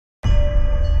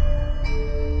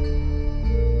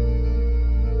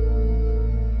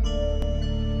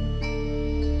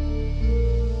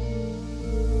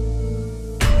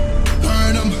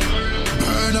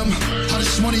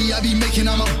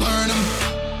I'ma burn them,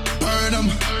 burn them.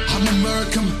 I'ma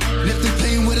murk them. And if they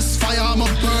playing with this fire, I'ma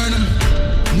burn them.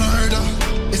 Murder,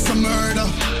 it's a murder.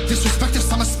 Disrespect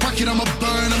us, I'ma spark it, I'ma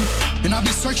burn them. And I'll be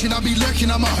searching, I'll be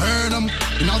lurking, I'ma hurt them.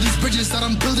 And all these bridges that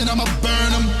I'm building, I'ma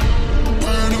burn them.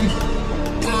 Burn them,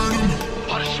 burn them.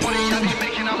 All this money I be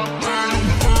making, I'ma burn them.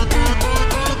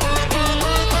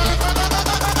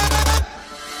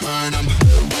 Burn them.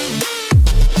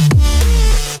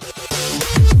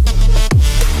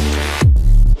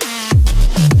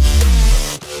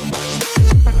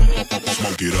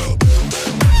 Smoke it up.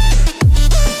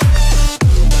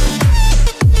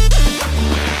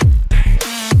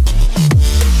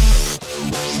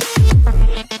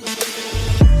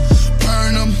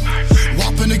 Burn them.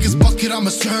 Whop a nigga's bucket, I'ma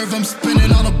serve them.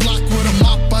 Spinning on a block with a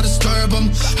mop, I disturb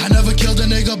them. I never killed a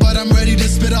nigga, but I'm ready to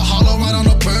spit a hollow right on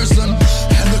a person.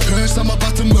 And the curse, I'm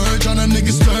about to merge on a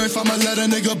nigga's turf. I'ma let a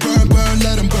nigga burn, burn,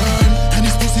 let him burn. And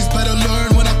these pussies better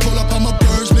learn. When I pull up, I'ma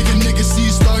burst. Make a nigga see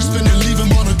stars spinning, leave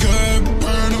him on a curb.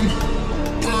 Burn him,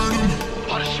 burn him.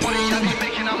 All this money I be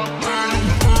making, I'ma burn him.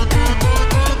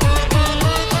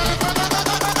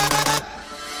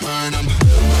 Burn him.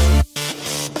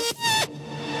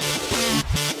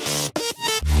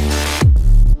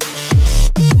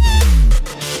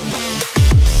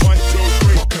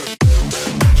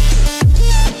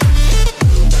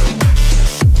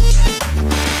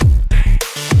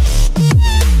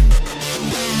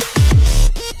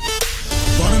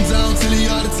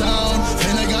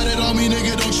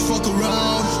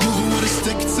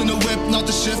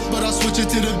 But I'll switch it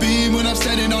to the beam when I'm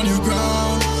standing on your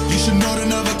ground. You should know to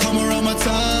never come around my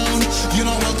town. You're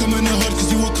not welcome in the hood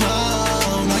cause you a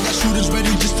clown. I got shooters ready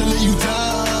just to let you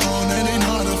down. And they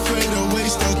not afraid to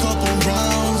waste a couple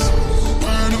rounds.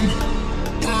 Burn them,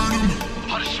 burn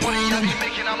them. All this money I be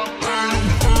making, I'ma burn them.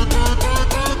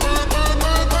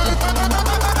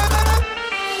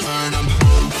 Burn them.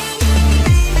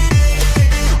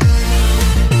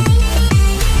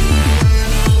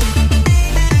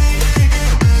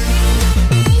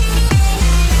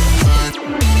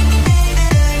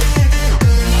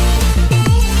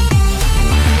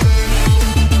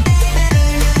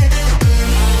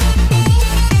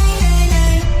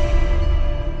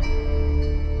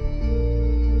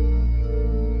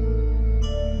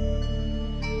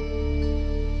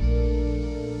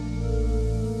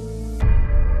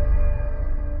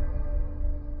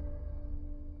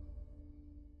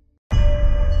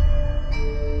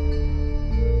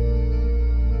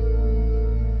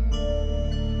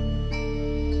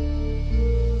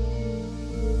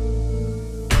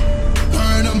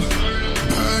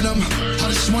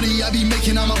 Money I be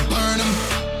making, I'ma burn them,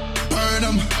 burn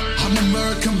them. I'ma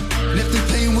murk them. And if they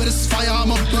playing with this fire,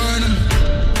 I'ma burn them.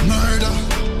 Murder,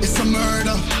 it's a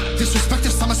murder. Disrespect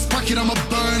us, I'ma spark it, I'ma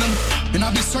burn them. And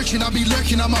I'll be searching, I'll be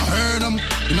lurking, I'ma hurt them.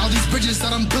 And all these bridges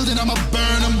that I'm building, I'ma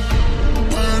burn them.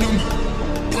 Burn them,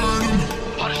 burn them.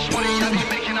 All this money I be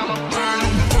making, I'ma burn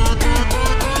them.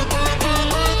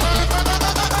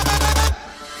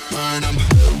 Burn them.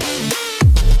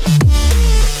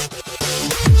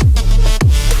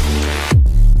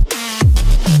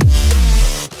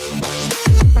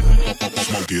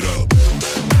 Smoke it up.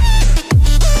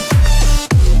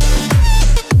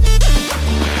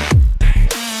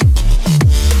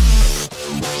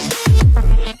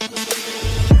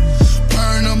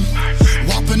 Burn them.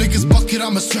 Whop a nigga's bucket,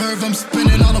 I'ma serve them.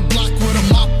 Spinning on a block with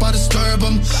a mop, I disturb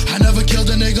them. I never killed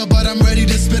a nigga, but I'm ready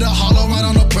to spit a hollow right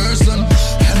on a person.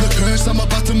 And the curse, I'm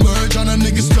about to merge on a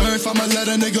nigga's turf. I'ma let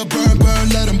a nigga burn, burn,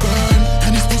 let him burn.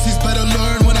 And these pussies better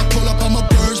learn. When I pull up, I'ma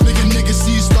burst. Make a nigga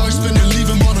see stars spinning, leave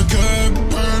him on a curb.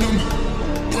 Burn him,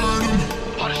 burn him.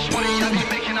 All this money I be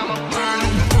making, I'ma burn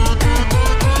him.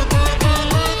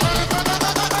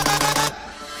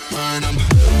 Burn him.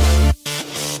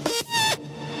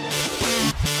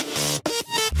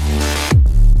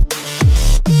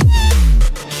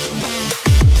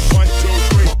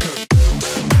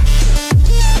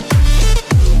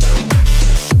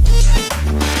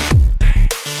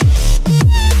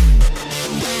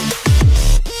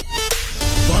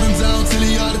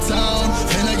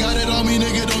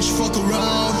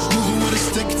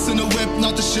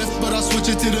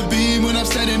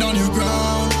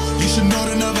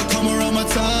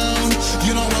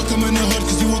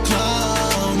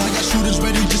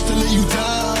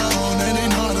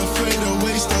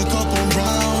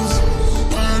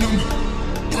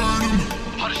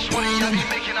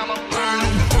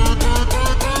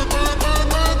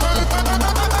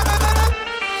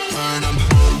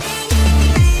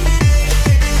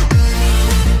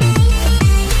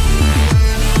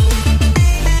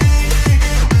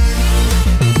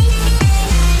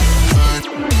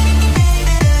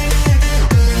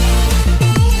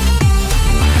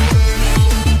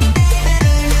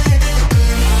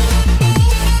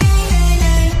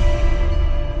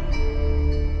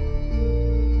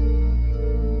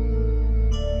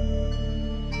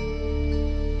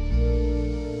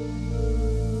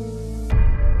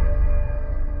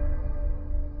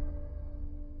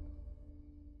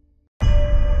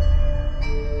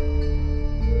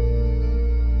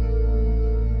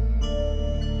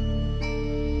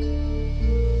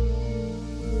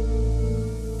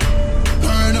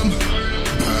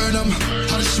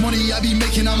 money I be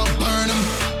making, I'ma burn them.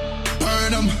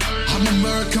 Burn them, I'ma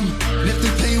murk them. And if they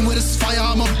playing with this fire,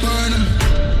 I'ma burn them.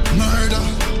 Murder,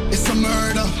 it's a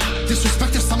murder.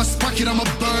 Disrespect us, I'ma spark it, I'ma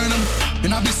burn them.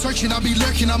 And I'll be searching, I'll be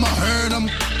lurking, I'ma hurt them.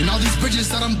 And all these bridges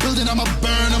that I'm building, I'ma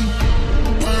burn them.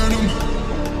 Burn them,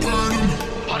 burn them.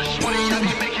 All this money I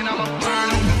be making, I'ma burn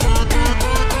them.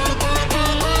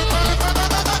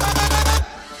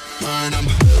 Burn them.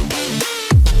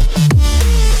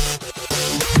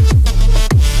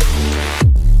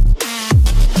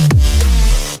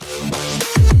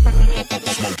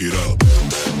 Smoke it up.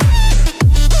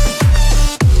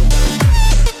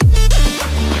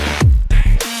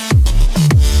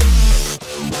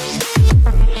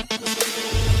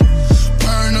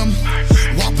 Burn them.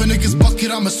 Whop a nigga's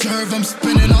bucket, I'ma serve them.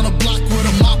 Spinning on a block with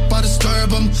a mop, I disturb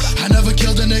them. I never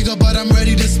killed a nigga, but I'm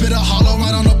ready to spit a hollow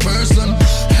right on a person.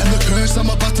 And the curse, I'm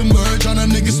about to merge on a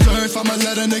nigga's turf. I'ma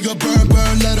let a nigga burn,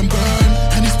 burn, let him burn.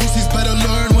 And these pussies better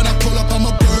learn. When I pull up, I'm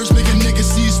a burst. Make a nigga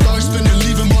see stars spinning,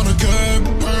 leave him on a curb.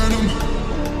 Burn him,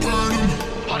 burn him.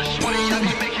 All this money I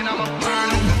be making, I'ma burn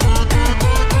him.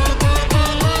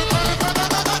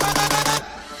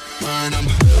 Burn him.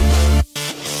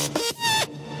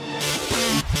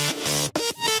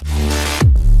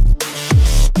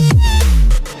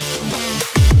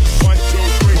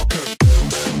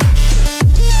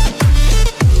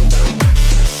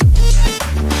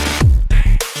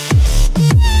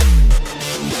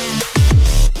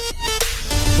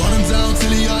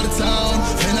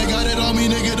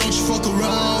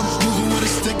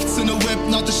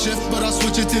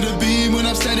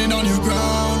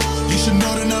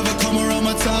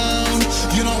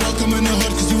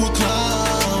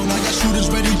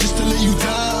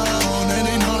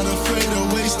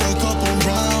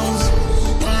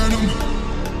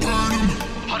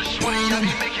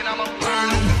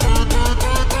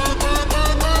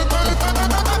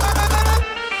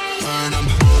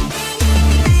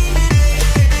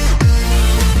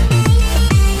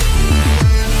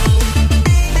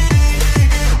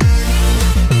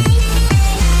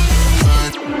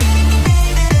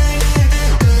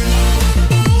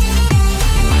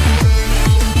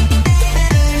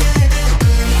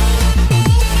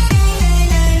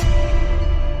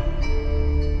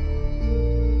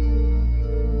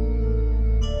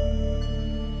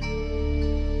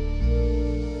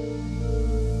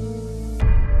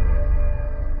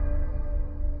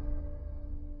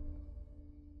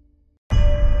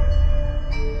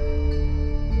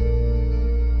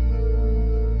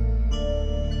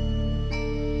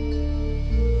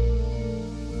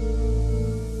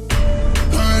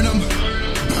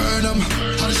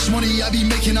 Money I be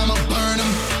making, I'ma burn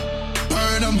them.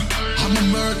 Burn them, I'ma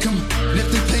murk them. And if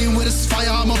they playing with this fire,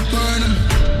 I'ma burn them.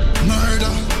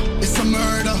 Murder, it's a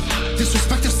murder.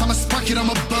 Disrespect us, I'ma spark it,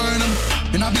 I'ma burn them.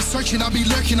 And I'll be searching, I'll be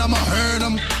lurking, I'ma hurt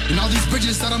them. And all these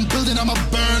bridges that I'm building, I'ma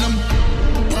burn them.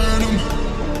 Burn them,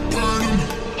 burn them.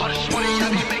 All this money I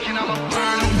be making, I'ma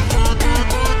burn them.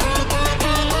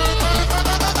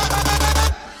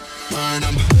 Burn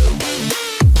them.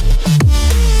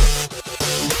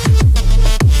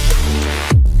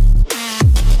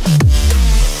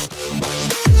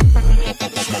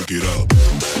 Smoke it up.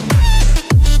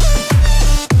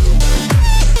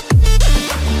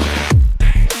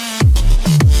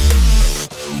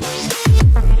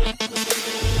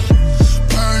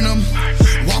 Burn them.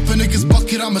 Whop a nigga's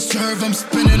bucket, I'ma serve them.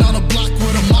 Spinning on a block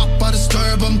with a mop, I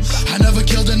disturb them. I never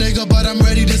killed a nigga, but I'm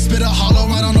ready to spit a hollow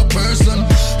right on a person.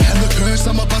 And the curse,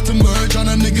 I'm about to merge on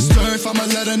a nigga's turf. I'ma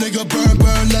let a nigga burn,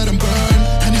 burn, let him burn.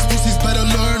 And these pussies better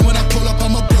learn. When I pull up,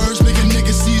 I'm a burst. Make a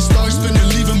nigga see stars spinning,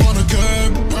 leave him on a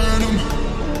curb. Burn him,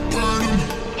 burn him.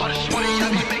 All this money I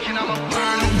be making, I'ma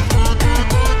burn him.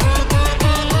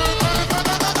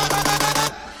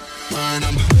 Burn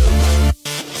him.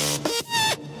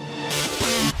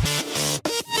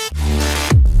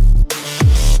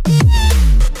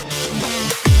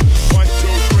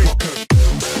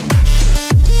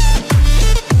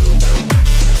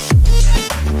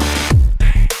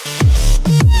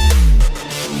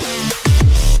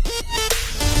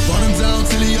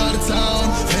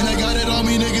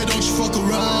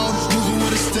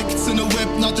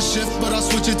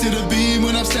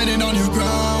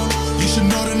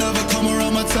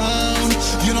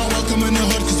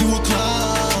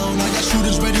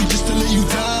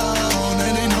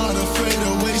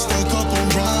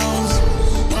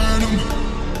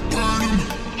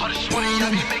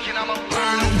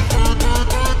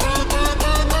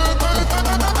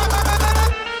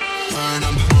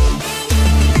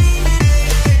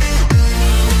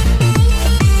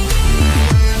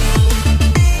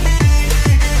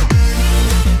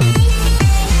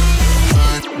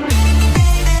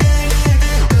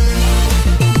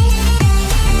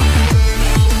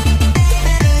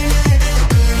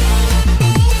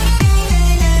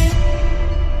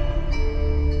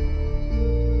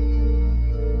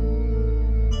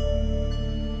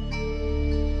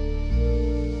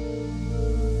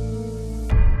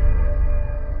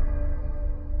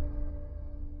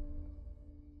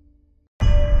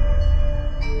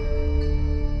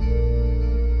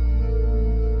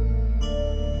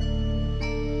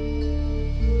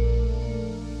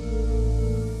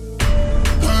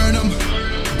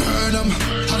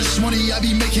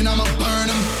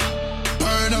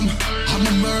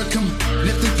 And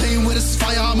if they playing with his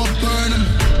fire, I'ma burn him.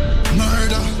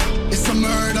 Murder, it's a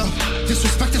murder.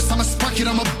 Disrespect us, I'ma spark it,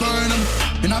 I'ma burn him.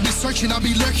 And I'll be searching, I'll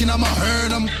be lurking, I'ma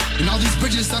hurt him. And all these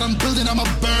bridges that I'm building, I'ma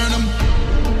burn them.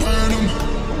 Burn them,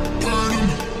 burn them.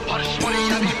 All this money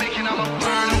that we making, I'ma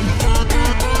burn them.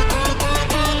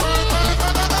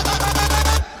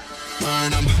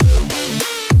 Burn them.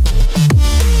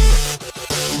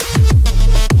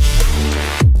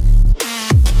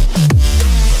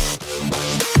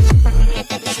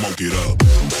 Smoke it up.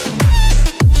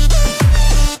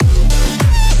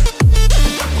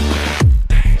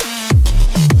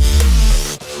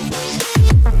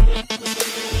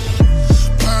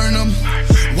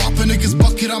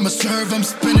 I'ma serve him,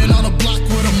 spinning on a block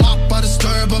with a mop, I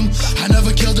disturb him. I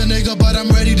never killed a nigga, but I'm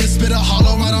ready to spit a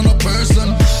hollow right on a person.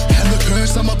 And the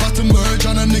curse, I'm about to merge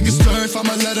on a nigga's turf.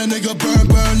 I'ma let a nigga burn,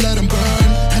 burn, let him burn.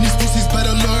 And these pussies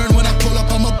better learn